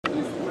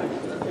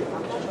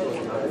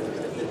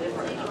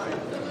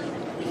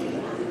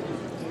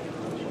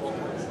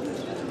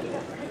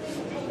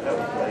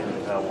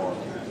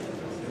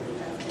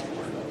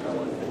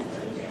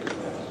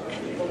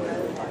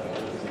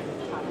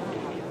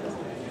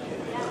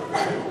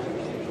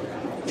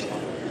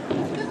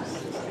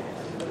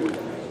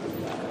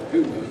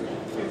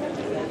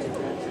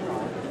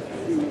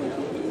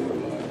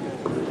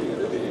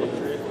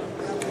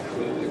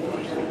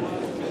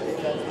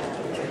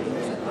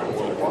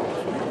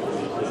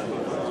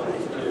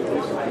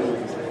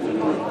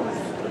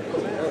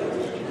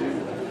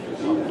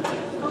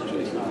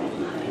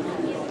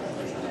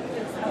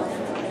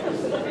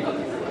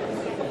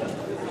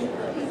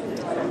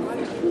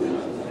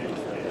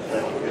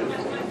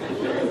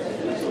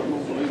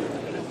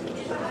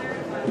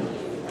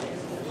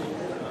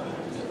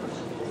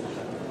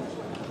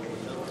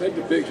Take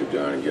the picture,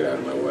 John, and get out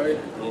of my way.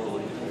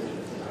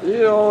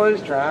 You're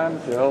always trying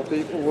to tell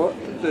people what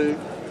to do.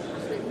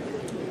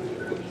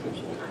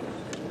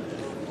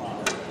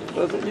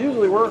 Does it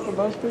usually work with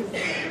most people?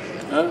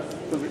 Huh?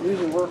 Does it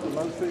usually work with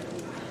most people?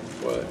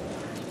 What?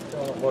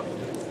 Tell them what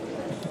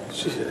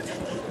to do.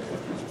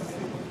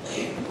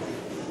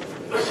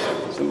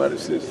 Somebody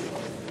says,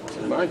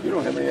 Mike, you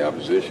don't have any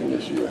opposition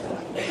this year.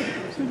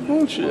 I said,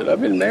 bullshit.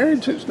 I've been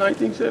married since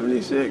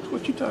 1976.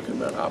 What you talking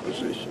about,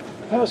 opposition?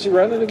 How's she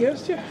running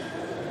against you?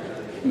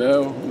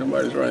 No,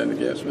 nobody's running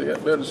against me.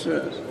 Got better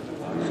sense.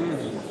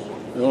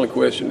 The only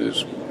question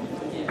is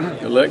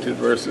elected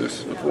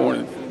versus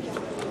appointed.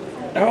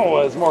 Oh,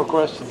 well, there's more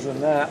questions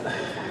than that.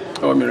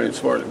 Oh, I mean, as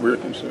far as we're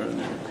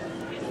concerned.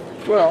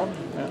 Well,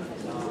 yeah.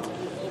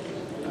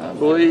 I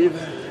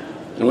believe.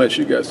 Unless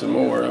you got some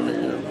more, I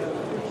mean.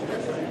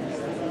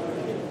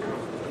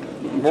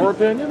 More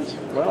opinions?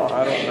 Well,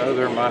 I don't know.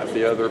 There might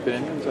be other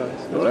opinions.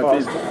 Well,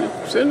 if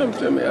you send them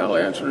to me, I'll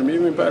answer them,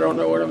 even if I don't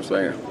know what I'm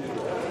saying.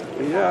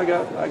 Yeah, I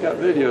got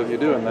video of you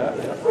doing that.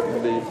 Yeah,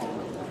 indeed.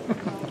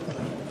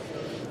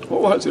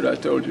 What was it I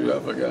told you?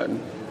 I've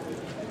forgotten.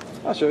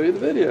 I'll show you the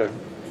video.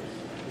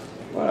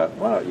 Why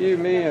don't you,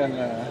 me,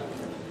 and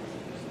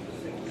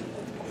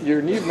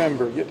your new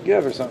member get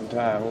together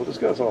sometime? We'll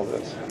discuss all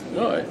this.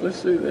 All right,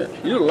 let's do that.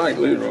 You don't like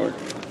Leroy.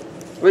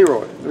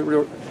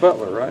 Leroy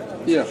Butler, right?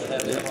 Yeah.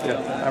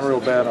 Yeah. I'm real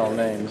bad on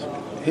names.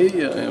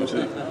 He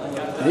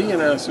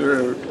and I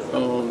served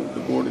on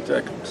the Board of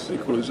Tax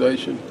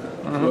Equalization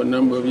for a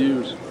number of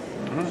years.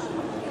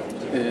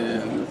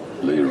 And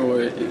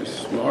Leroy is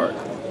smart.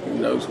 He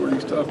knows what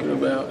he's talking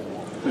about.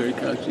 Very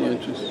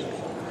conscientious.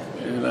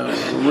 And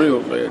I'm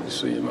real glad to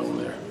see him on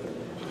there.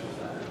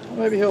 Well,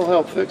 maybe he'll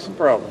help fix some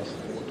problems.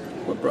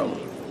 What problem?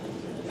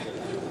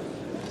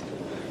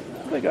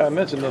 I think I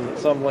mentioned them at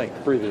some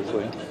length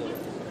previously.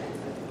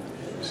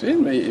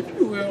 Send me, if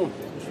you will,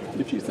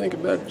 if you think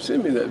about it,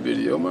 send me that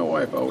video. My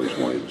wife always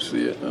wanted to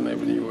see it. I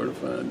never knew where to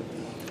find it.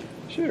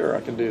 Sure,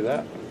 I can do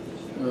that.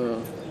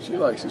 She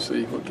likes to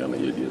see what kind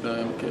of idiot I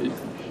am occasionally.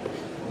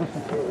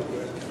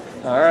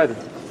 All right.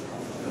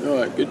 All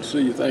right, good to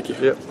see you. Thank you.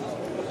 Yep.